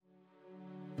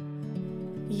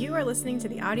You are listening to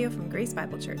the audio from Grace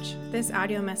Bible Church. This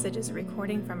audio message is a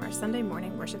recording from our Sunday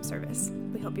morning worship service.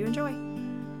 We hope you enjoy.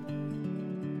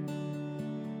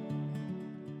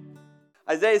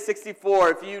 Isaiah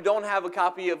 64. If you don't have a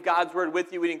copy of God's Word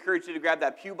with you, we'd encourage you to grab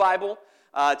that pew Bible.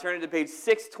 Turn it to page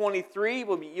 623.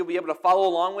 You'll be able to follow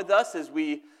along with us as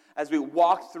we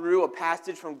walk through a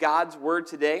passage from God's Word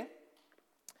today.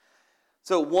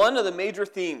 So one of the major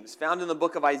themes found in the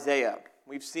book of Isaiah,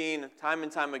 we've seen time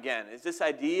and time again, is this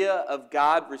idea of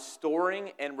God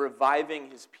restoring and reviving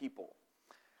His people.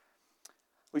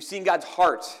 We've seen God's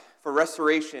heart for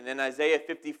restoration in Isaiah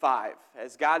 55,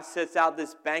 as God sets out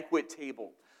this banquet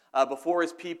table before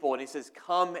His people, and He says,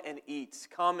 come and eat,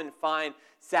 come and find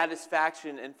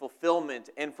satisfaction and fulfillment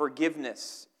and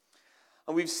forgiveness.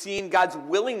 And we've seen God's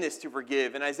willingness to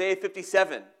forgive in Isaiah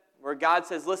 57, where God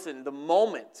says, listen, the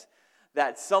moment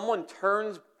that someone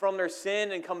turns from their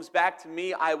sin and comes back to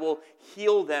me, I will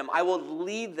heal them. I will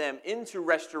lead them into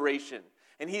restoration.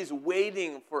 And He's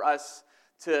waiting for us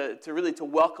to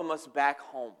welcome us back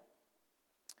home.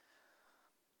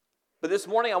 But this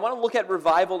morning, I want to look at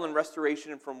revival and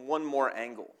restoration from one more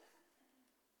angle.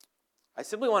 I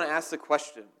simply want to ask the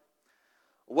question,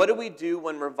 what do we do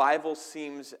when revival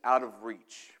seems out of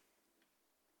reach?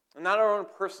 And not our own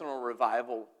personal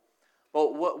revival,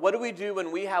 but what do we do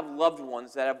when we have loved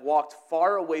ones that have walked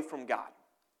far away from God?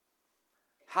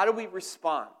 How do we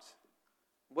respond?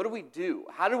 What do we do?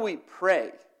 How do we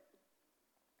pray?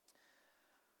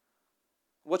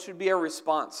 What should be our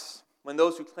response when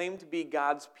those who claim to be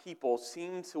God's people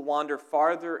seem to wander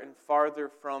farther and farther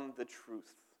from the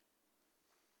truth?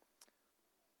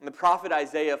 And the prophet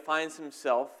Isaiah finds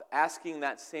himself asking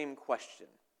that same question.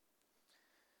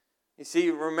 You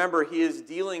see, remember, he is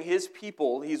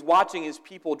he's watching his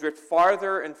people drift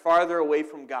farther and farther away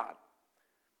from God.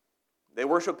 They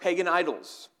worship pagan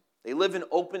idols. They live in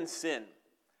open sin.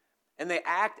 And they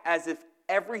act as if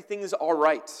everything's all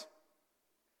right.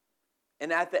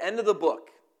 And at the end of the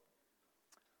book,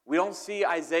 we don't see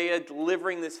Isaiah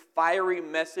delivering this fiery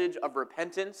message of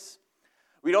repentance.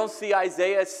 We don't see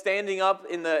Isaiah standing up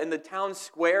in the town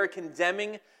square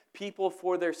condemning people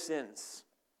for their sins.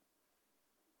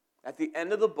 At the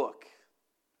end of the book,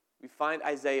 we find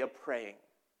Isaiah praying.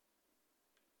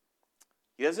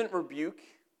 He doesn't rebuke,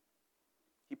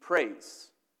 he prays.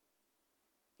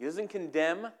 He doesn't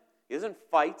condemn, he doesn't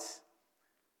fight.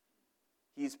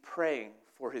 He's praying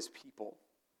for his people.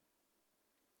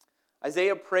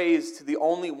 Isaiah prays to the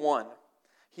only one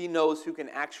he knows who can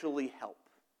actually help.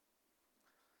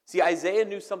 See, Isaiah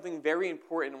knew something very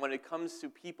important when it comes to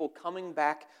people coming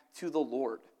back to the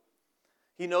Lord.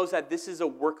 He knows that this is a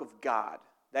work of God,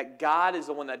 that God is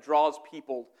the one that draws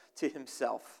people to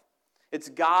Himself. It's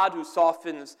God who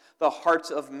softens the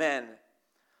hearts of men.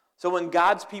 So when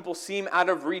God's people seem out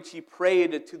of reach, he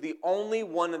prayed to the only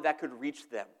one that could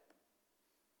reach them.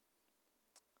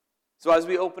 So as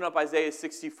we open up Isaiah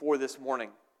 64 this morning,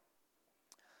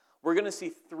 we're going to see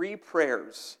three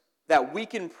prayers that we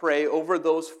can pray over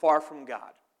those far from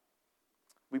God.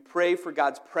 We pray for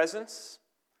God's presence,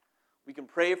 we can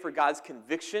pray for God's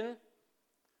conviction,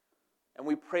 and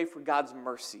we pray for God's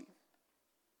mercy.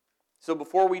 So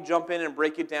before we jump in and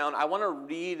break it down, I want to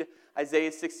read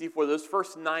Isaiah 64, those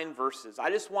first 9 verses. I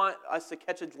just want us to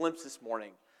catch a glimpse this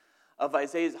morning of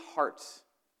Isaiah's heart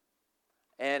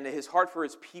and his heart for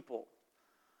his people,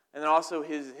 and then also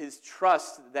his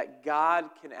trust that God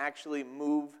can actually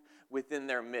move within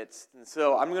their midst. And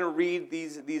so I'm going to read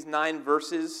these 9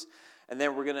 verses, and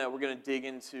then we're going to dig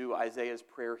into Isaiah's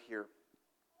prayer here.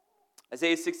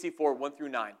 Isaiah 64, 1 through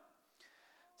 9. It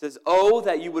says, "Oh,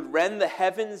 that you would rend the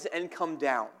heavens and come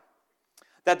down,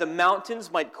 that the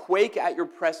mountains might quake at your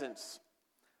presence,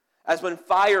 as when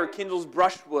fire kindles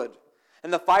brushwood,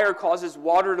 and the fire causes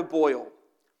water to boil,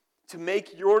 to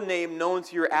make your name known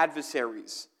to your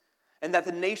adversaries, and that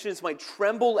the nations might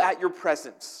tremble at your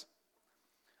presence.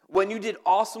 When you did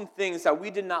awesome things that we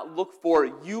did not look for,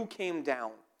 you came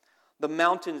down. The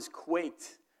mountains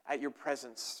quaked at your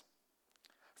presence.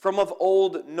 From of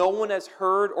old, no one has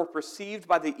heard or perceived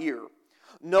by the ear.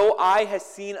 No eye has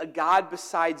seen a God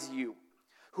besides you,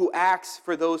 who acts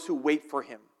for those who wait for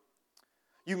Him.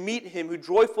 You meet Him who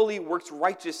joyfully works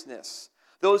righteousness,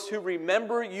 those who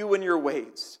remember you in your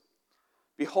ways.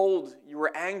 Behold, you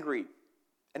were angry,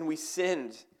 and we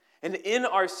sinned. And in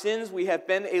our sins we have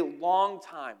been a long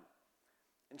time.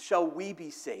 And shall we be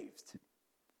saved?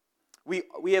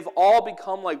 We have all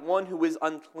become like one who is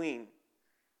unclean.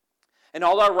 And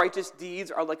all our righteous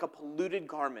deeds are like a polluted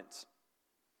garment.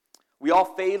 We all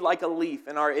fade like a leaf,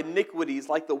 and our iniquities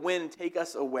like the wind take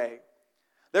us away.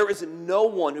 There is no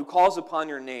one who calls upon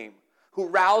your name, who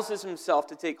rouses himself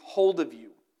to take hold of you.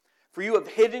 For you have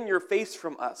hidden your face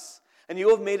from us, and you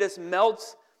have made us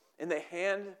melt in the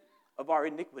hand of our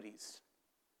iniquities.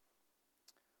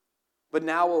 But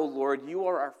now, O Lord, you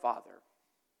are our Father.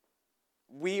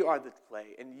 We are the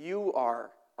clay, and you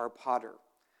are our potter.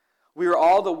 We are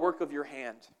all the work of your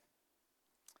hand.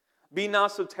 Be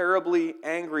not so terribly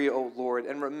angry, O Lord,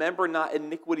 and remember not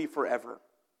iniquity forever.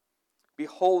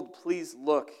 Behold, please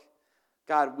look.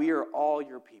 God, we are all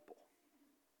your people.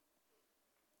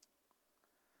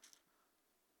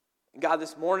 And God,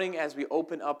 this morning as we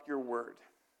open up your word,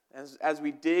 as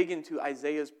we dig into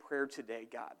Isaiah's prayer today,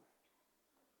 God,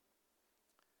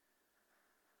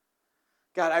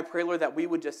 I pray, Lord, that we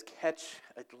would just catch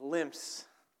a glimpse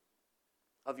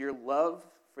of your love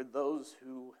for those,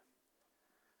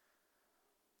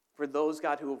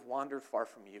 God, who have wandered far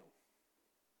from you.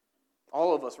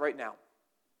 All of us right now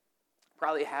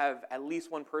probably have at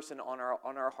least one person on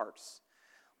our hearts.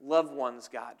 Loved ones,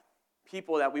 God.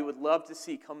 People that we would love to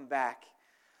see come back,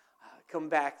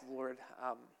 Lord,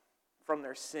 from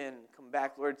their sin. Come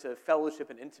back, Lord, to fellowship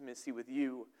and intimacy with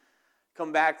you.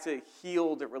 Come back to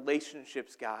healed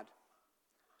relationships, God.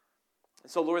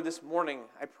 And so, Lord, this morning,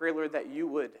 I pray, Lord, that you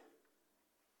would,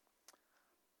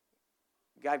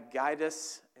 God, guide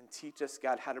us and teach us,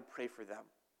 God, how to pray for them.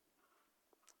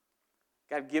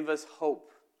 God, give us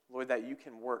hope, Lord, that you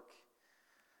can work.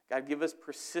 God, give us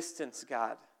persistence,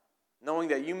 God, knowing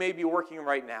that you may be working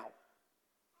right now.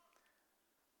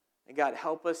 And God,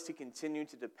 help us to continue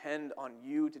to depend on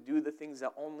you to do the things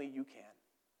that only you can.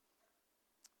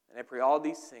 And I pray all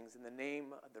these things in the name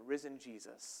of the risen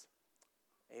Jesus.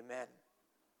 Amen.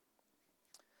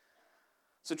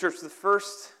 So, church, the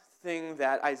first thing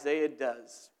that Isaiah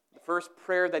does, the first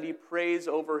prayer that he prays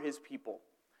over his people,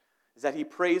 is that he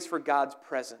prays for God's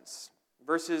presence.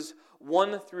 Verses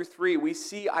 1 through 3, we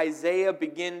see Isaiah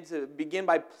begin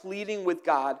by pleading with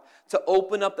God to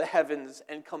open up the heavens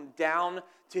and come down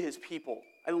to his people.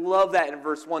 I love that in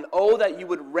verse 1. Oh, that you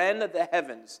would rend the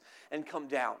heavens and come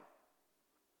down.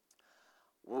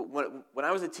 When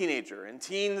I was a teenager, and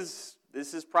teens,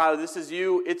 this is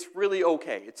you, it's really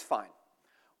okay, it's fine.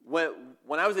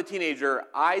 When I was a teenager,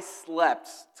 I slept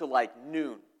till like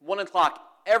noon, 1 o'clock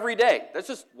every day. That's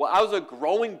just, I was a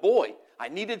growing boy. I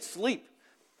needed sleep.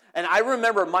 And I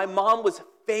remember my mom was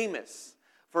famous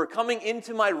for coming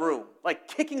into my room, like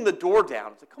kicking the door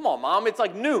down. It's like, come on, Mom, it's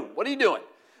like noon. What are you doing?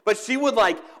 But she would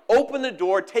like open the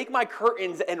door, take my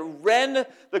curtains, and rend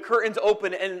the curtains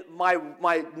open. And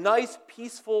my nice,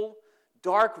 peaceful,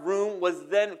 dark room was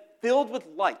then filled with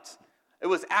light. It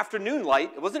was afternoon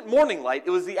light. It wasn't morning light.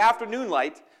 It was the afternoon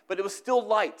light, but it was still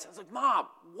light. I was like, Mom,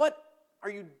 what are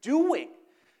you doing?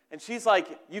 And she's like,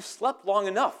 you've slept long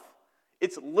enough.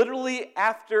 It's literally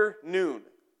afternoon.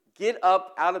 Get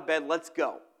up out of bed. Let's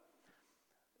go.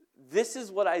 This is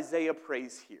what Isaiah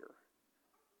prays here.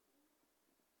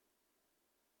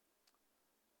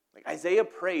 Like Isaiah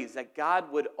prays that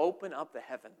God would open up the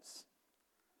heavens.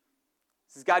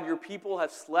 He says, God, your people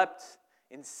have slept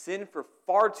in sin for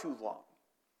far too long.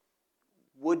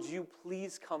 Would you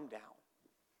please come down?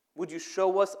 Would you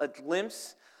show us a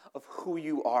glimpse of who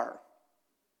you are?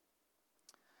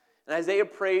 And Isaiah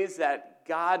prays that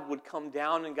God would come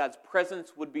down and God's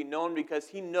presence would be known because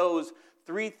he knows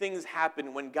 3 things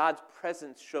happen when God's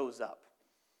presence shows up.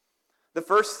 The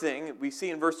first thing we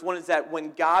see in verse 1 is that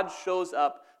when God shows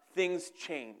up, things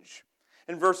change.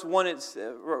 In verse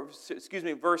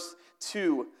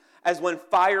 2, as when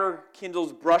fire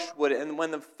kindles brushwood and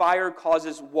when the fire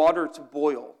causes water to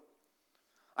boil.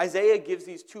 Isaiah gives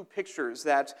these 2 pictures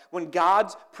that when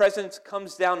God's presence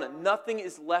comes down, nothing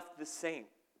is left the same.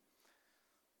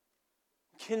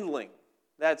 Kindling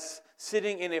that's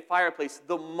sitting in a fireplace,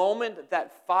 the moment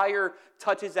that fire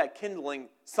touches that kindling,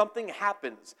 something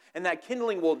happens, and that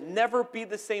kindling will never be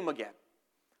the same again.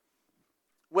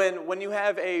 When you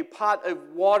have a pot of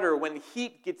water, when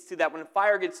heat gets to that, when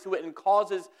fire gets to it and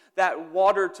causes that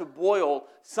water to boil,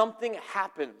 something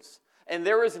happens. And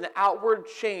there is an outward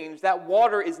change. That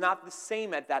water is not the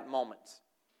same at that moment.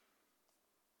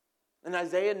 And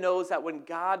Isaiah knows that when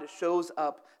God shows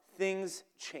up, things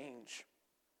change.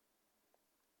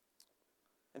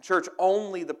 And church,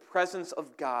 only the presence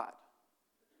of God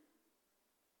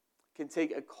can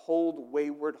take a cold,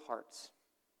 wayward heart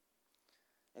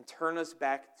and turn us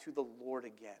back to the Lord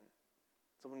again.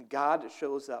 So when God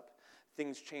shows up,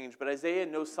 things change. But Isaiah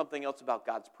knows something else about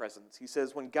God's presence. He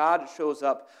says, when God shows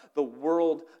up, the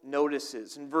world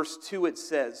notices. In verse 2 it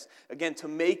says, again, to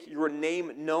make your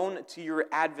name known to your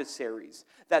adversaries,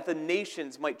 that the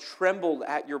nations might tremble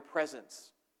at your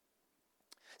presence.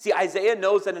 See, Isaiah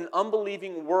knows that an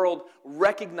unbelieving world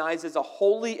recognizes a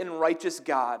holy and righteous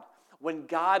God when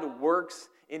God works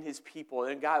in his people,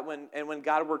 and when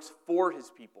God works for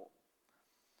his people.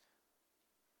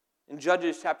 In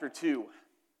Judges chapter 2,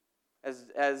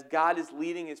 as God is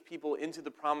leading his people into the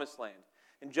promised land,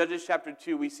 in Judges chapter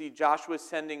 2, we see Joshua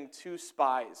sending 2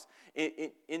 spies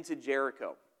into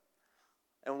Jericho.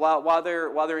 And while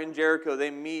they're in Jericho,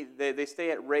 they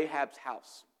stay at Rahab's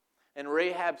house. And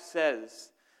Rahab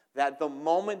says that the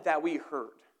moment that we heard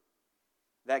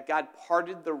that God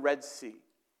parted the Red Sea,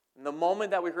 and the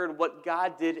moment that we heard what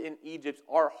God did in Egypt,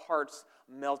 our hearts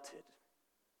melted.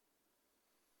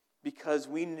 Because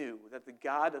we knew that the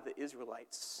God of the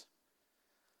Israelites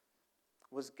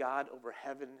was God over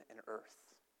heaven and earth.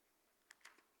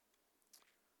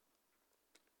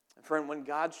 And friend, when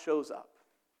God shows up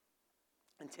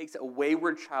and takes a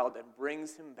wayward child and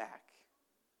brings him back,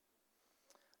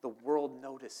 the world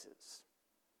notices.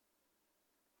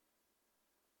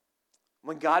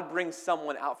 When God brings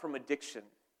someone out from addiction,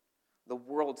 the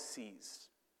world sees.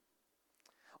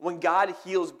 When God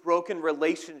heals broken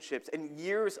relationships and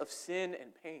years of sin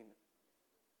and pain,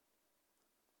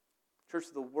 church,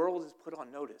 the world is put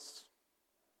on notice.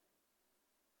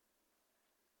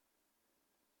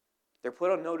 They're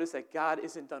put on notice that God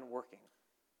isn't done working.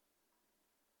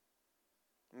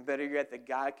 And better yet, that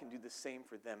God can do the same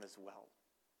for them as well.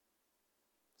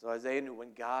 So Isaiah knew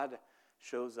when God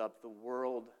shows up, the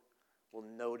world will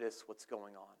notice what's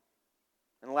going on.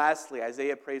 And lastly,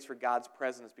 Isaiah prays for God's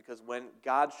presence because when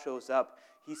God shows up,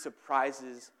 he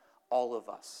surprises all of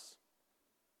us.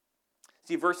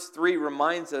 See, verse 3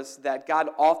 reminds us that God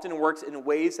often works in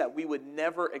ways that we would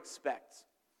never expect.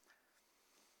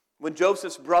 When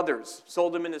Joseph's brothers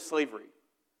sold him into slavery,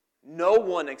 no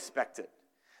one expected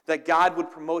that God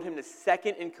would promote him to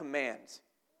second in command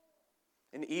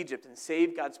in Egypt and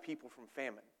save God's people from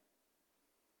famine.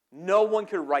 No one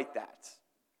could write that.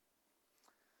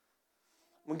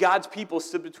 When God's people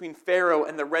stood between Pharaoh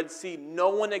and the Red Sea, no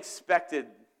one expected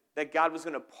that God was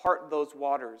going to part those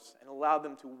waters and allow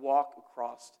them to walk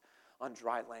across on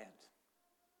dry land.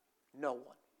 No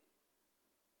one.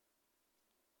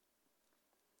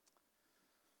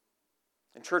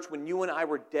 And church, when you and I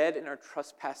were dead in our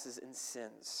trespasses and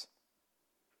sins,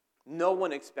 no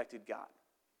one expected God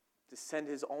to send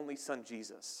his only son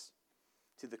Jesus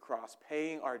to the cross,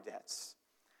 paying our debts,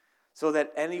 so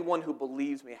that anyone who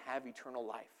believes may have eternal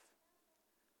life.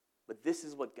 But this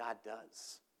is what God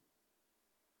does.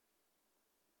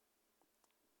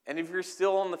 And if you're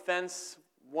still on the fence,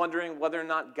 wondering whether or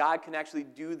not God can actually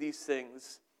do these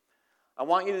things, I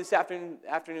want you this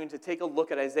afternoon to take a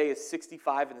look at Isaiah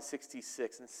 65 and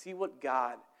 66 and see what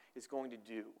God is going to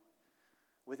do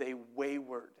with a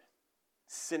wayward,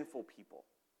 sinful people.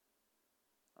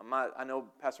 I know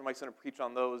Pastor Mike's going to preach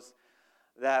on those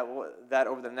that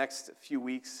over the next few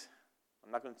weeks.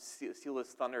 I'm not going to steal his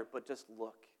thunder, but just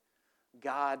look.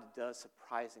 God does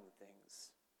surprising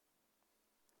things.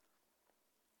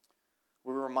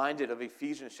 We're reminded of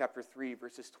Ephesians chapter 3,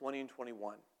 verses 20 and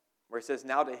 21, where it says,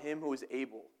 "Now to him who is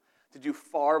able to do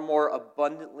far more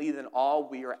abundantly than all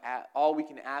we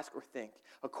can ask or think,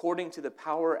 according to the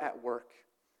power at work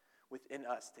within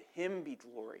us, to him be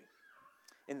glory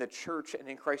in the church and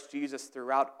in Christ Jesus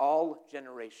throughout all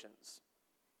generations."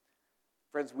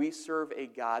 Friends, we serve a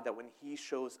God that when he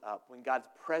shows up, when God's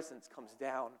presence comes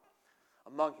down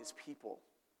among his people,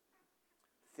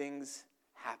 things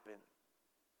happen.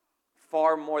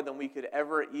 Far more than we could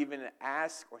ever even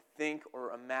ask or think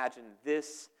or imagine.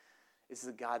 This is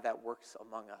the God that works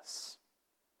among us.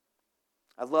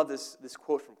 I love this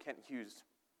quote from Kent Hughes.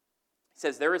 He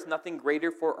says, "There is nothing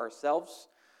greater for ourselves,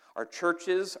 our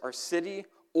churches, our city,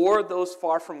 or those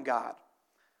far from God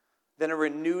than a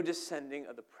renewed descending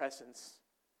of the presence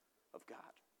of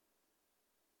God."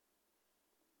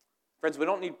 Friends, we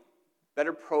don't need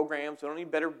better programs. We don't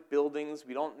need better buildings.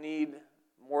 We don't need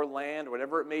more land or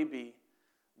whatever it may be.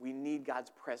 We need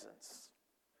God's presence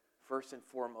first and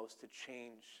foremost to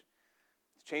change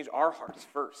our hearts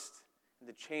first and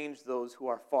to change those who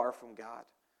are far from God.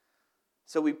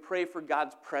 So we pray for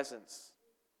God's presence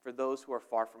for those who are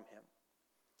far from him.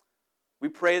 We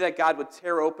pray that God would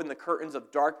tear open the curtains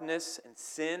of darkness and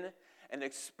sin and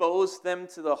expose them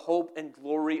to the hope and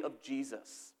glory of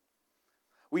Jesus.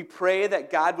 We pray that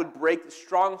God would break the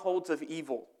strongholds of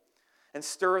evil and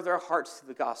stir their hearts to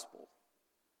the gospel.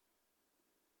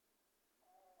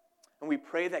 And we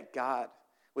pray that God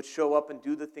would show up and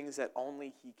do the things that only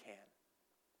he can.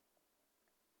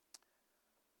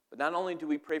 But not only do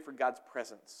we pray for God's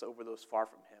presence over those far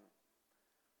from him,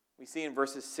 we see in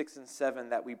verses 6 and 7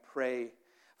 that we pray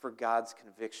for God's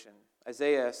conviction.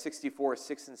 Isaiah 64,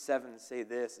 6 and 7 say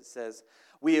this. It says,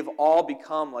 "We have all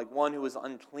become like one who is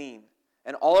unclean,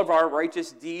 and all of our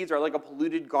righteous deeds are like a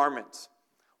polluted garment.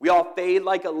 We all fade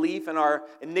like a leaf, and our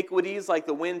iniquities like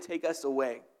the wind take us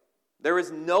away. There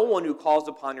is no one who calls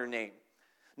upon your name,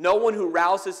 no one who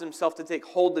rouses himself to take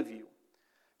hold of you.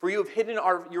 For you have hidden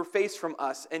your face from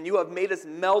us, and you have made us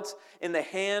melt in the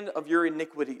hand of your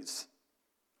iniquities.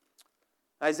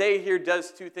 Isaiah here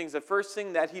does two things. The first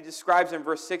thing that he describes in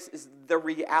verse 6 is the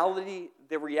reality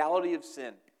of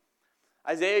sin.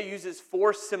 Isaiah uses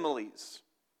 4 similes.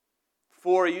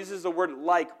 He uses the word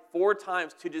like 4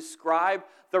 times to describe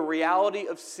the reality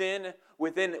of sin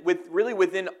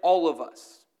within all of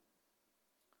us.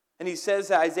 And he says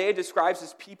that Isaiah describes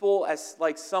his people as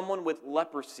like someone with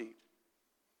leprosy.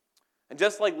 And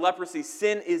just like leprosy,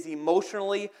 sin is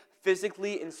emotionally,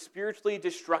 physically, and spiritually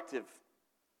destructive.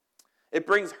 It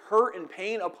brings hurt and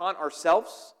pain upon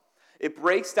ourselves. It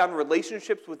breaks down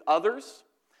relationships with others.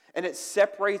 And it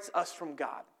separates us from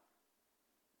God.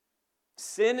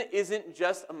 Sin isn't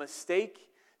just a mistake.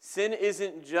 Sin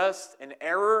isn't just an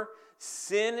error.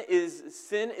 Sin is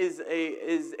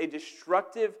a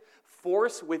destructive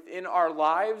force within our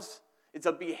lives. It's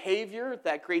a behavior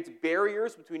that creates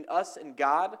barriers between us and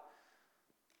God.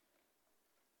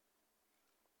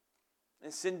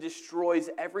 And sin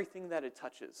destroys everything that it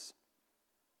touches.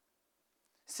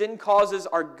 Sin causes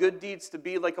our good deeds to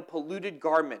be like a polluted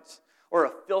garment or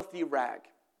a filthy rag.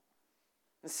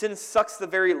 And sin sucks the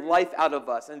very life out of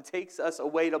us and takes us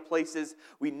away to places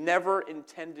we never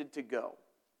intended to go.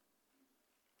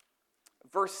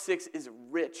 Verse 6 is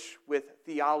rich with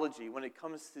theology when it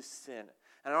comes to sin.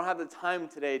 And I don't have the time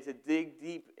today to dig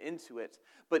deep into it,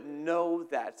 but know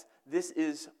that this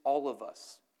is all of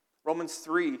us. Romans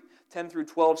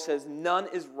 3:10-12 says, "None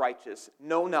is righteous,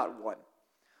 no, not one.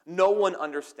 No one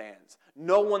understands.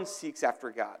 No one seeks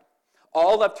after God.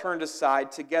 All have turned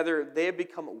aside. Together they have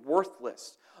become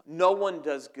worthless. No one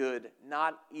does good,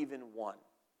 not even one."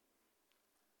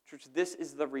 Church, this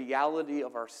is the reality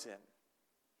of our sin.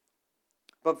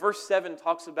 But verse 7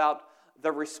 talks about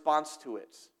the response to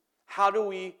it. How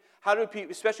do people,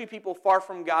 especially people far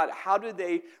from God, how do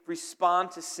they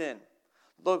respond to sin?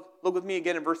 Look with me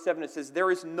again in verse 7. It says,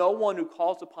 "There is no one who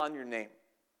calls upon your name.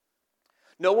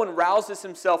 No one rouses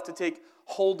himself to take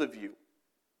hold of you."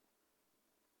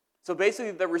 So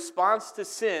basically, the response to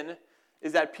sin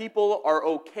is that people are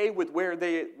okay with where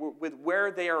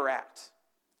they are at.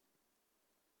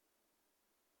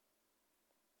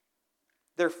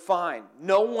 They're fine.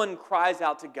 No one cries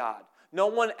out to God. No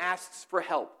one asks for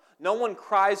help. No one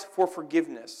cries for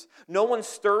forgiveness. No one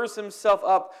stirs himself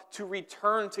up to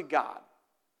return to God.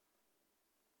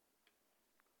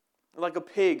 Like a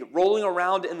pig rolling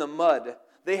around in the mud,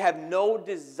 they have no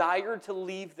desire to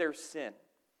leave their sin.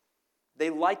 They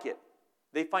like it.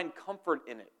 They find comfort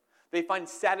in it. They find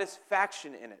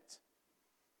satisfaction in it.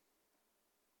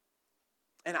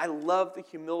 And I love the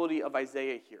humility of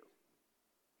Isaiah here.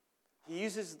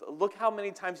 Look how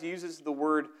many times he uses the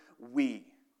word we.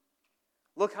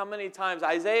 Look how many times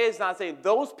Isaiah is not saying,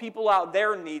 those people out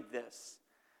there need this.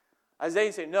 Isaiah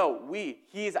is saying, no, we.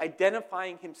 He is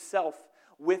identifying himself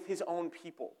with his own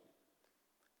people.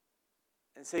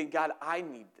 And saying, God, I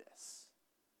need this.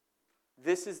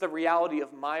 This is the reality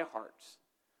of my heart.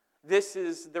 This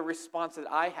is the response that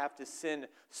I have to sin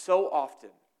so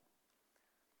often.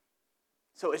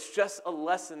 So it's just a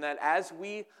lesson that as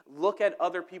we look at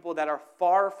other people that are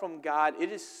far from God,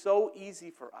 it is so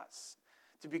easy for us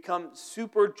to become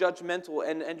super judgmental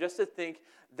and just to think,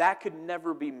 that could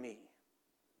never be me.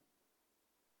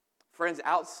 Friends,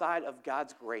 outside of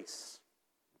God's grace,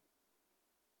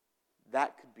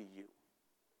 that could be you.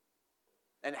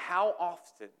 And how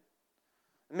often,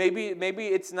 maybe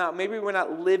it's not, maybe we're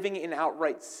not living in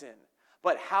outright sin,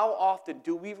 but how often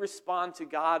do we respond to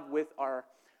God with our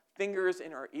fingers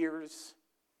in our ears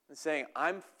and saying,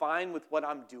 I'm fine with what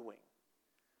I'm doing.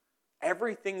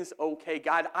 Everything's okay.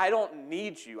 God, I don't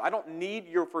need you. I don't need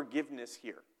your forgiveness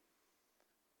here.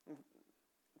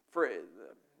 For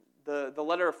the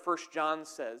letter of 1 John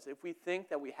says, if we think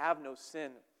that we have no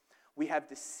sin, we have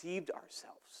deceived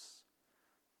ourselves.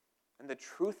 And the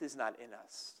truth is not in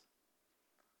us.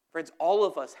 Friends, all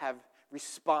of us have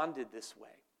responded this way.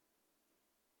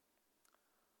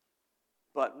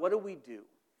 But what do we do?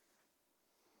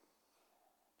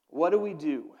 What do we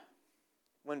do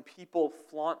when people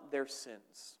flaunt their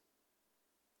sins?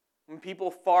 When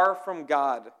people far from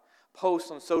God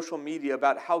post on social media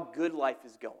about how good life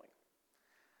is going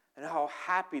and how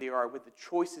happy they are with the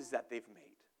choices that they've made?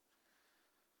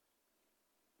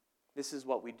 This is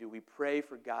what we do. We pray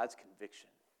for God's conviction.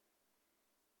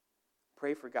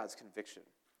 Pray for God's conviction.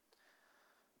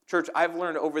 Church, I've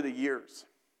learned over the years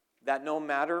that no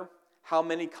matter how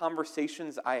many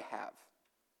conversations I have,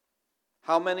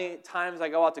 How many times I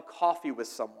go out to coffee with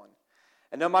someone,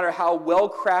 and no matter how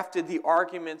well-crafted the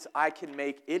arguments I can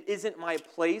make, it isn't my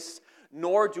place,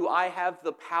 nor do I have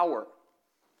the power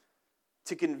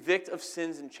to convict of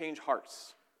sins and change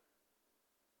hearts.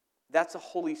 That's the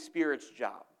Holy Spirit's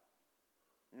job,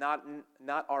 not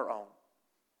our own.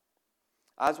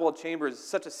 Oswald Chambers is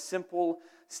such a simple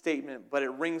statement, but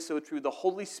it rings so true. The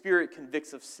Holy Spirit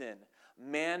convicts of sin.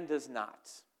 Man does not.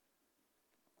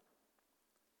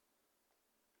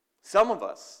 Some of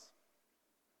us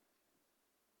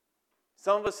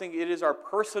think it is our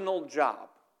personal job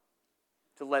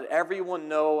to let everyone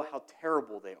know how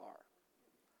terrible they are.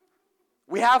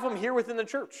 We have them here within the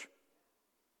church.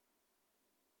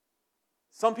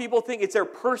 Some people think it's their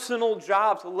personal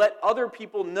job to let other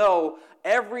people know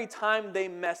every time they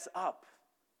mess up.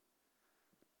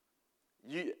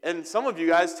 And some of you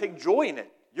guys take joy in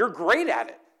it. You're great at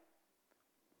it.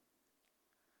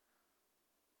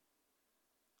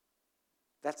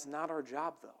 That's not our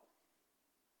job, though.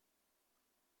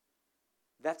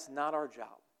 That's not our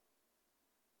job.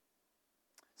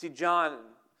 See, John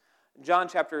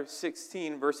chapter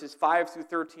 16, verses 5 through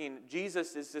 13,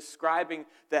 Jesus is describing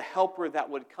the helper that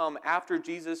would come after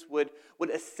Jesus would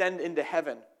ascend into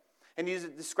heaven. And he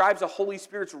describes the Holy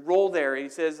Spirit's role there. He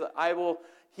says,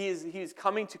 he is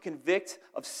coming to convict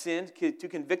of sin, to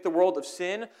convict the world of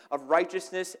sin, of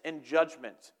righteousness, and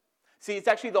judgment. See, it's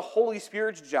actually the Holy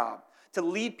Spirit's job to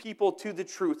lead people to the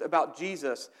truth about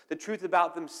Jesus, the truth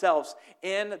about themselves,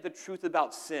 and the truth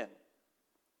about sin.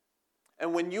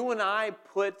 And when you and I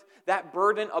put that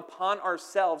burden upon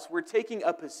ourselves, we're taking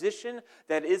a position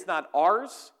that is not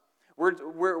ours.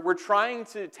 We're trying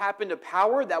to tap into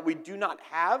power that we do not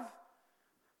have.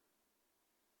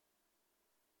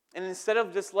 And instead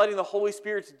of just letting the Holy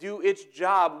Spirit do its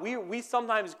job, we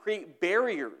sometimes create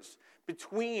barriers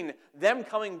between them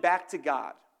coming back to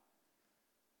God.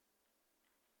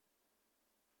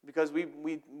 Because we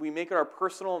make it our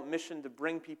personal mission to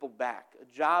bring people back,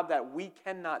 a job that we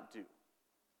cannot do.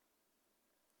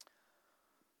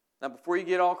 Now, before you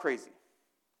get all crazy,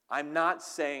 I'm not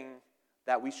saying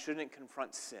that we shouldn't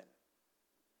confront sin.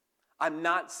 I'm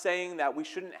not saying that we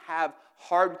shouldn't have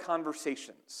hard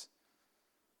conversations,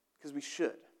 because we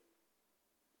should.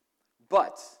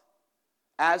 But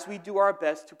as we do our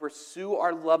best to pursue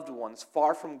our loved ones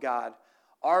far from God,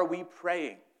 are we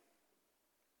praying?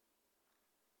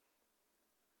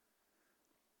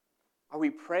 Are we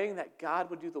praying that God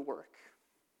would do the work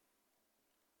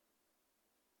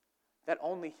that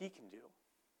only He can do?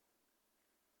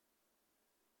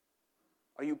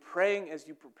 Are you praying as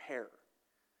you prepare?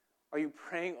 Are you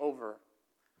praying over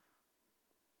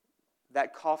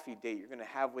that coffee date you're going to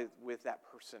have with that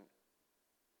person?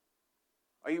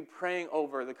 Are you praying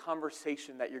over the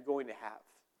conversation that you're going to have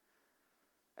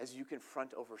as you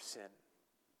confront over sin?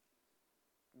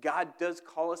 God does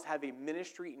call us to have a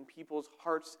ministry in people's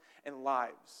hearts and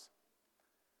lives.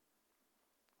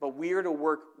 But we are to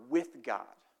work with God,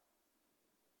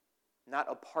 not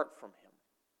apart from Him.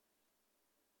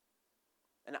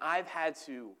 And I've had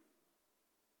to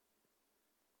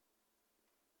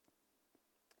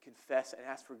confess and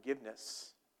ask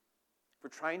forgiveness for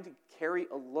trying to carry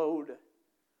a load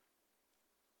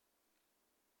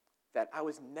that I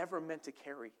was never meant to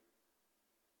carry.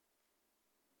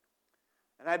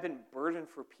 And I've been burdened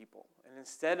for people. And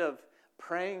instead of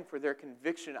praying for their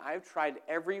conviction, I've tried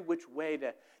every which way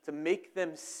to make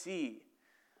them see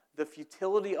the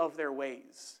futility of their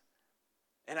ways.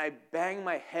 And I bang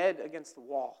my head against the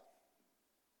wall.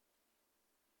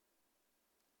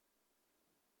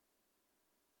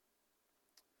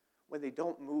 When they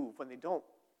don't move, when they don't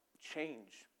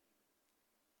change.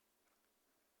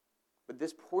 But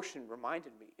this portion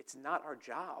reminded me, it's not our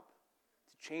job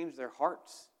to change their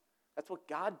hearts. That's what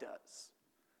God does.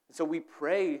 And so we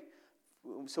pray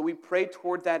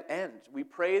toward that end. We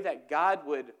pray that God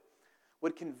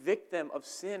would convict them of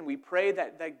sin. We pray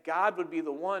that God would be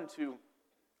the one to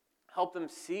help them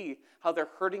see how they're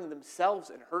hurting themselves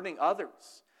and hurting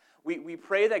others. We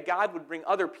pray that God would bring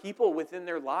other people within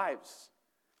their lives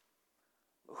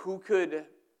who could,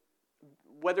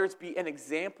 whether it's be an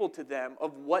example to them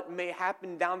of what may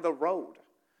happen down the road,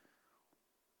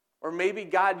 or maybe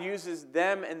God uses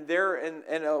them and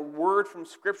a word from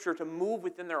Scripture to move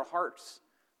within their hearts.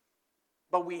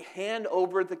 But we hand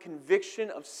over the conviction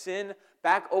of sin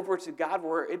back over to God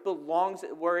where it belongs,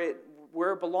 where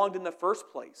it belonged in the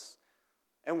first place.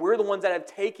 And we're the ones that have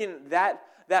taken that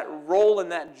role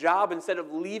and that job instead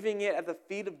of leaving it at the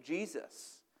feet of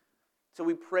Jesus. So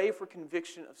we pray for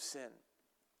conviction of sin.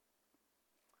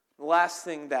 The last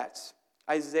thing that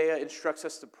Isaiah instructs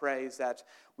us to pray is that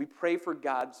we pray for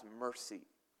God's mercy.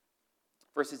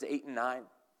 verses 8 and 9. It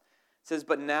says,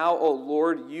 "But now, O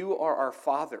Lord, you are our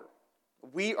Father.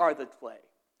 We are the clay,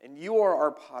 and you are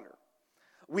our potter.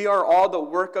 We are all the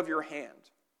work of your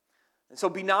hand. And so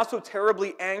be not so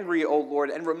terribly angry, O Lord,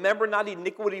 and remember not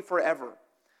iniquity forever.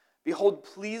 Behold,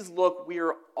 please look, we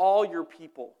are all your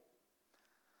people."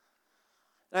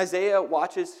 And Isaiah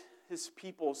watches his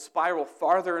people spiral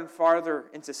farther and farther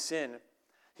into sin.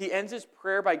 He ends his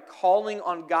prayer by calling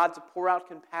on God to pour out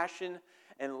compassion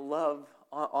and love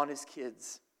on his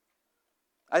kids.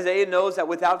 Isaiah knows that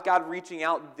without God reaching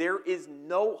out, there is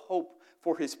no hope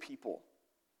for his people.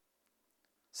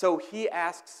 So he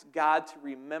asks God to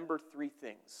remember three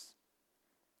things.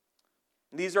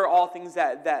 These are all things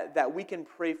that we can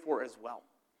pray for as well.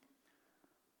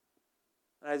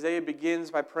 And Isaiah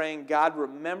begins by praying, God,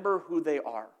 remember who they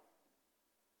are.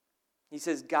 He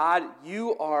says, God,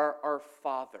 you are our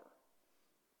Father.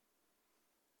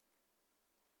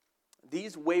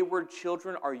 These wayward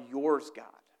children are yours, God.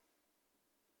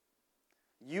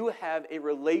 You have a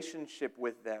relationship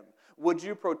with them. Would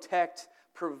you protect,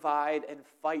 provide, and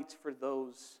fight for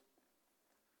those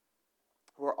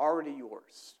who are already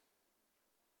yours?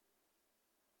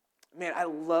 Man, I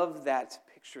love that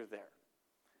picture there.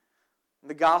 In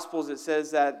the Gospels, it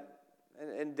says that,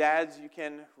 and dads, you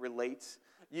can relate.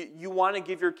 You want to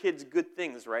give your kids good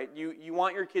things, right? You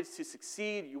want your kids to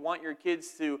succeed. You want your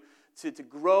kids to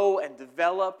grow and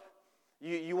develop.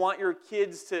 You want your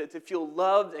kids to feel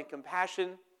loved and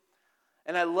compassion.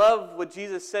 And I love what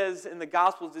Jesus says in the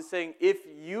Gospels is saying, if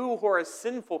you who are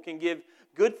sinful can give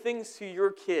good things to your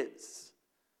kids,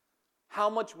 how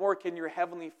much more can your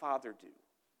Heavenly Father do?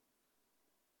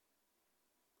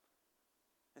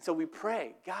 And so we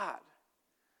pray, God,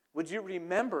 would you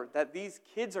remember that these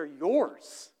kids are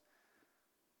yours?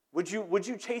 Would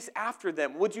you chase after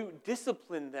them? Would you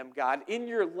discipline them, God, in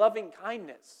your loving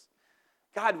kindness?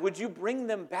 God, would you bring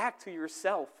them back to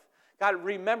yourself? God,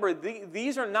 remember,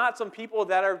 these are not some people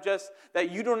that are just, that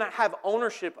you do not have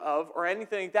ownership of or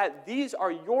anything like that. These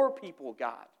are your people,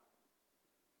 God.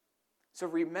 So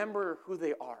remember who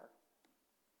they are.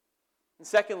 And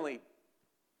secondly,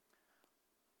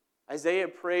 Isaiah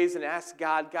prays and asks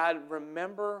God, God,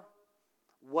 remember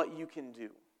what you can do.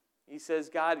 He says,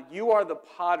 God, you are the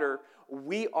potter,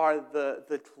 we are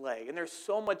the clay. And there's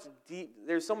so much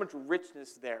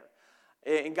richness there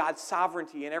in God's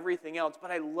sovereignty and everything else.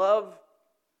 But I love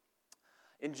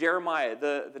in Jeremiah,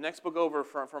 the next book over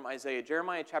from Isaiah,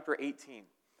 Jeremiah chapter 18,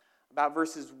 about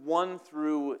verses 1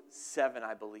 through 7,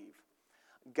 I believe.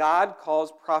 God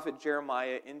calls prophet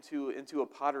Jeremiah into a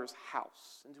potter's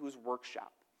house, into his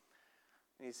workshop.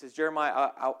 And he says, Jeremiah,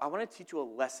 I want to teach you a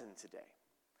lesson today.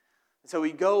 And so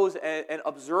he goes and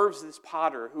observes this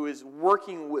potter who is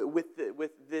working with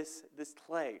this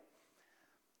clay.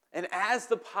 And as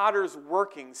the potter's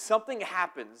working, something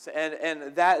happens,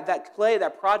 and that clay,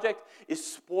 that project is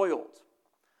spoiled.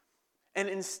 And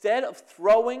instead of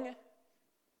throwing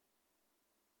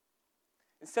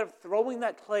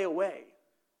that clay away,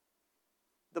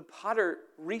 the potter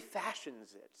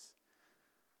refashions it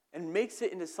and makes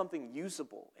it into something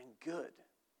usable and good.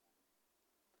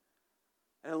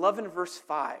 And I love in verse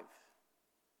 5,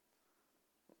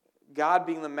 God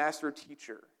being the master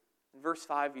teacher. In verse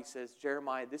 5, he says,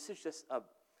 Jeremiah, this is just a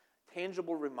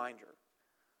tangible reminder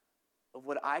of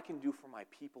what I can do for my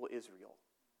people Israel.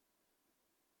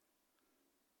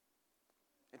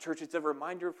 And church, it's a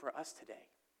reminder for us today.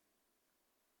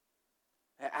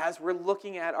 As we're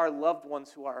looking at our loved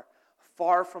ones who are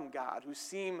far from God, who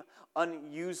seem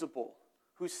unusable,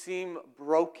 who seem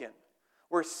broken,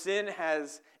 where sin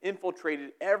has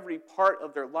infiltrated every part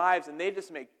of their lives, and they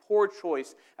just make poor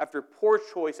choice after poor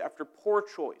choice after poor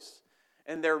choice.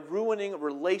 And they're ruining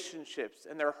relationships,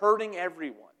 and they're hurting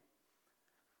everyone.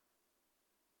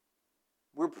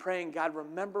 We're praying, God,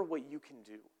 remember what you can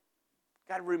do.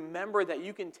 God, remember that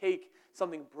you can take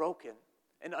something broken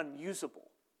and unusable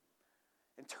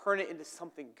and turn it into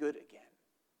something good again.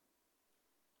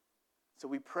 So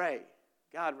we pray,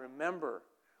 God, remember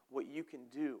what you can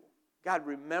do. God,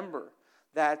 remember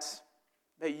that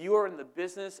you are in the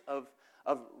business of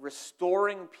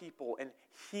restoring people and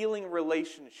healing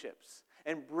relationships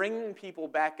and bringing people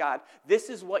back, God. This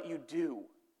is what you do.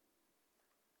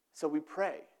 So we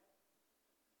pray,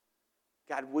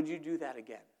 God, would you do that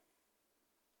again?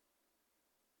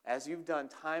 As you've done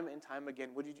time and time again,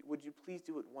 would you please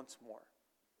do it once more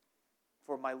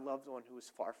for my loved one who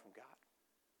is far from God?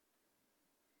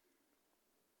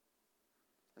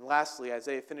 And lastly,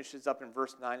 Isaiah finishes up in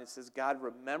verse 9. It says, God,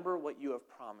 remember what you have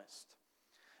promised.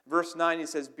 Verse 9, he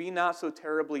says, be not so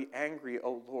terribly angry,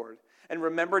 O Lord, and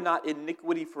remember not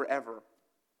iniquity forever.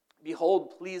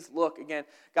 Behold, please look again.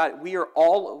 God, we are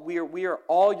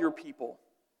all your people.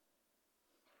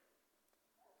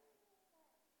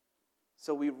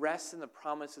 So we rest in the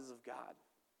promises of God.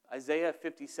 Isaiah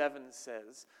 57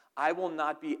 says, I will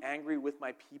not be angry with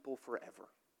my people forever,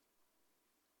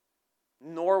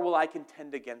 nor will I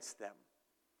contend against them.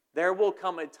 There will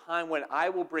come a time when I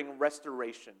will bring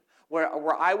restoration,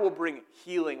 where I will bring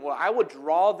healing, where I will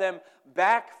draw them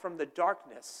back from the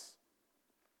darkness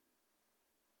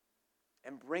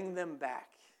and bring them back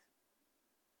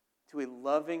to a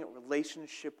loving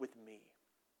relationship with me.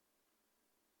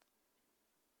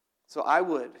 So I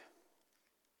would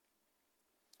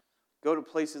go to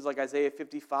places like Isaiah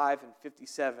 55 and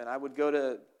 57. I would go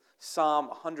to Psalm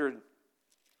 100,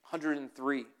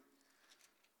 103,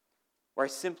 where I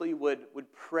simply would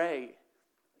pray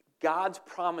God's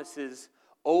promises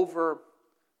over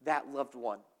that loved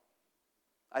one.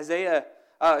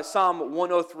 Psalm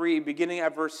 103, beginning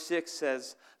at verse 6,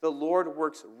 says, the Lord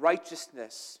works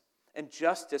righteousness and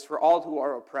justice for all who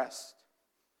are oppressed.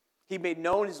 He made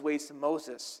known his ways to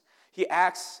Moses. He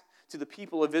acts to the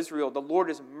people of Israel. The Lord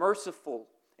is merciful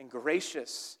and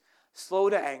gracious, slow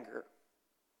to anger,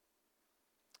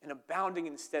 and abounding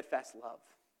in steadfast love.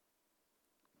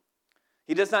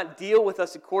 He does not deal with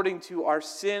us according to our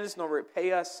sins, nor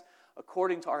repay us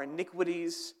according to our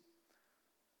iniquities.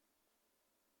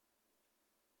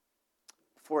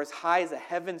 For as high as the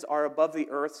heavens are above the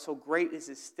earth, so great is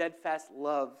his steadfast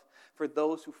love for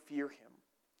those who fear him.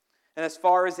 And as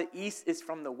far as the east is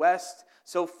from the west,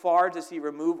 so far does he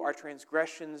remove our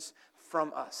transgressions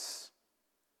from us.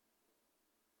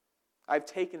 I've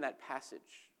taken that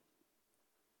passage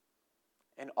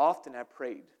and often have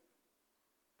prayed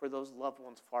for those loved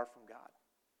ones far from God.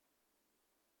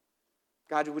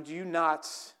 God, would you not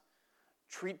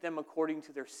treat them according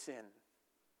to their sin?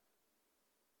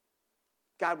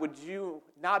 God, would you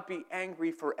not be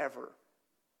angry forever?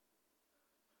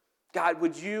 God,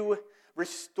 would you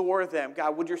restore them?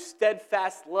 God, would your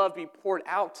steadfast love be poured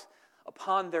out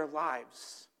upon their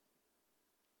lives?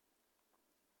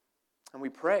 And we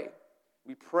pray.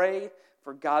 We pray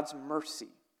for God's mercy.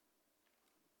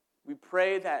 We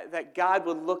pray that God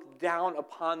would look down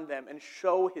upon them and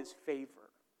show his favor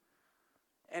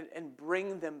and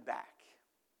bring them back.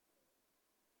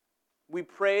 We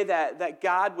pray that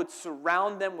God would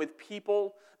surround them with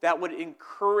people that would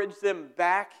encourage them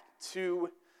back to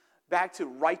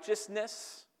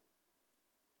righteousness.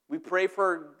 We pray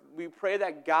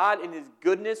that God in his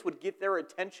goodness would get their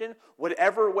attention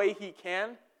whatever way he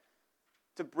can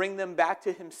to bring them back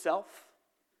to himself.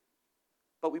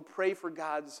 But we pray for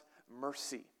God's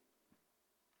mercy.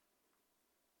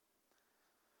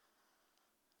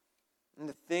 And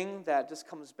the thing that just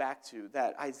comes back to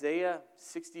that Isaiah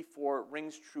 64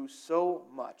 rings true so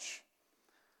much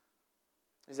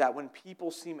is that when people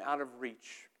seem out of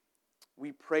reach,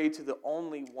 we pray to the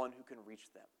only one who can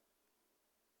reach them.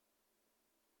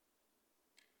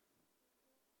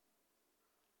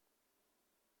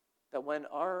 That when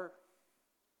our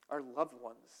loved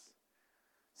ones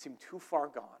seem too far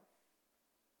gone,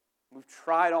 we've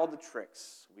tried all the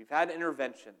tricks, we've had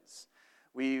interventions,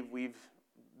 we've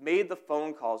made the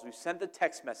phone calls, we've sent the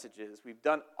text messages, we've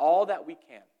done all that we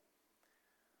can.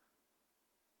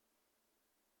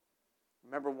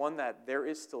 Remember, one, that there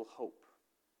is still hope.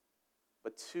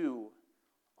 But two,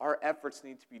 our efforts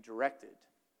need to be directed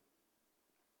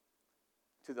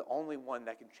to the only one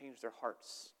that can change their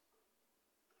hearts.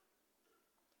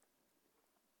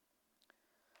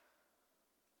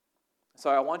 So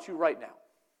I want you right now to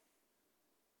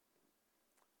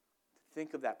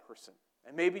think of that person.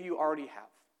 And maybe you already have.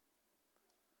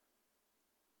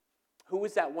 Who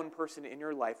is that one person in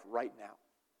your life right now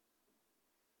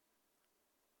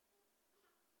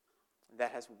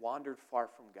that has wandered far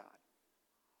from God?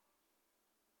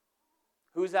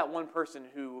 Who is that one person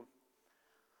who,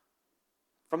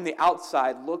 from the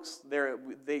outside, looks there?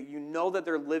 You know that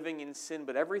they're living in sin,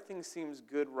 but everything seems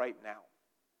good right now.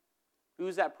 Who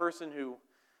is that person who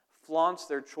flaunts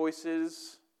their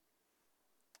choices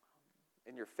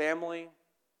in your family, on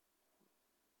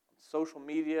social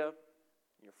media,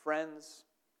 your friends?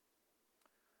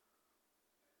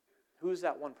 Who's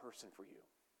that one person for you?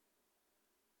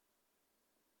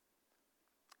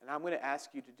 And I'm going to ask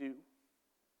you to do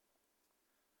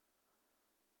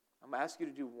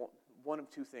one of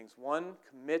two things. One,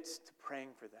 commit to praying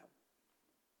for them.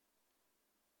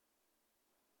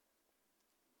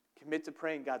 Commit to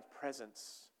praying God's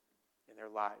presence in their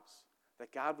lives,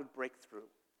 that God would break through.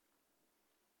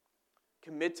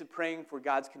 Commit to praying for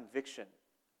God's conviction,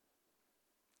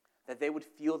 that they would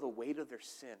feel the weight of their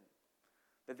sin,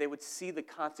 that they would see the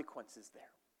consequences there.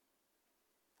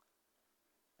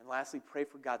 And lastly, pray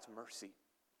for God's mercy,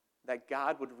 that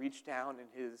God would reach down in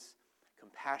his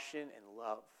compassion and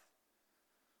love,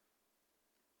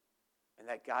 and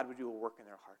that God would do a work in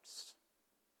their hearts.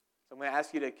 So I'm going to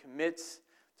ask you to commit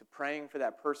to praying for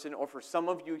that person, or for some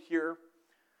of you here,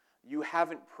 you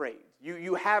haven't prayed.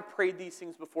 You have prayed these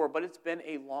things before, but it's been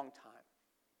a long time.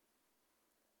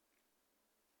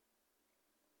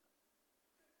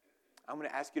 I'm going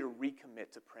to ask you to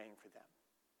recommit to praying for them.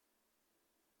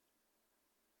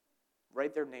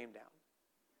 Write their name down.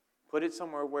 Put it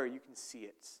somewhere where you can see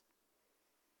it.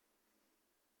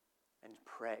 And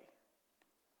pray.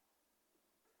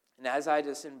 And as I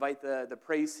just invite the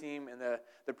praise team and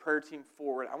the prayer team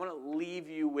forward, I want to leave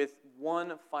you with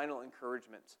one final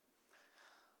encouragement.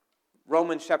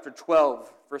 Romans chapter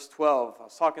 12, verse 12. I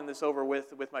was talking this over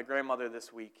with my grandmother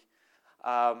this week.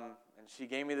 And she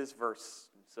gave me this verse.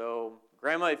 So,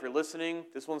 Grandma, if you're listening,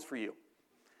 this one's for you.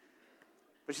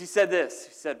 But she said this.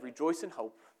 She said, rejoice in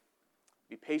hope.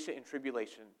 Be patient in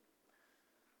tribulation.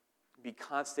 Be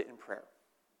constant in prayer.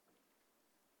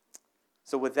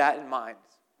 So with that in mind,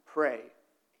 pray,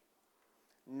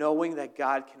 knowing that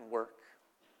God can work.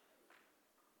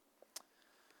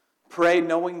 Pray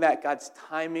knowing that God's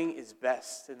timing is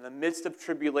best. In the midst of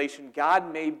tribulation,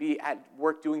 God may be at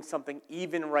work doing something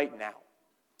even right now.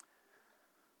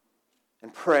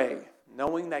 And pray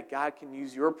knowing that God can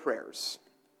use your prayers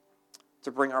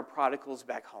to bring our prodigals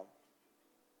back home.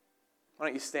 Why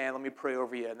don't you stand? Let me pray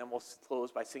over you, and then we'll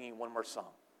close by singing one more song.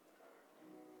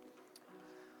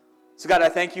 So God, I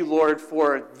thank you, Lord,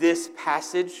 for this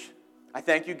passage. I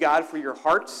thank you, God, for your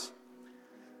hearts,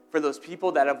 for those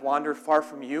people that have wandered far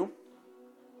from you.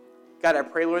 God, I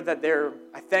pray, Lord,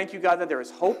 I thank you, God, that there is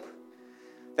hope,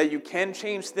 that you can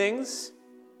change things.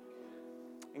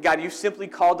 And God, you simply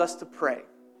called us to pray.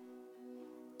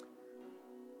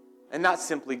 And not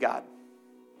simply, God.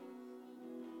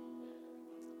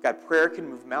 God, prayer can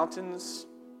move mountains.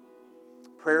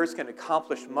 Prayers can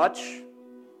accomplish much.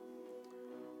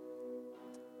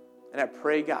 And I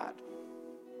pray, God,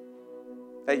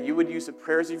 that you would use the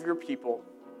prayers of your people,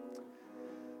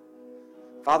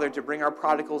 Father, to bring our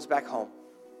prodigals back home.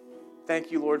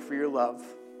 Thank you, Lord, for your love.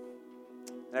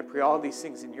 And I pray all these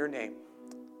things in your name.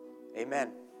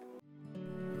 Amen.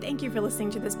 Thank you for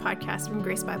listening to this podcast from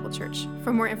Grace Bible Church.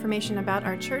 For more information about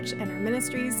our church and our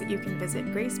ministries, you can visit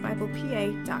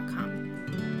gracebiblepa.com.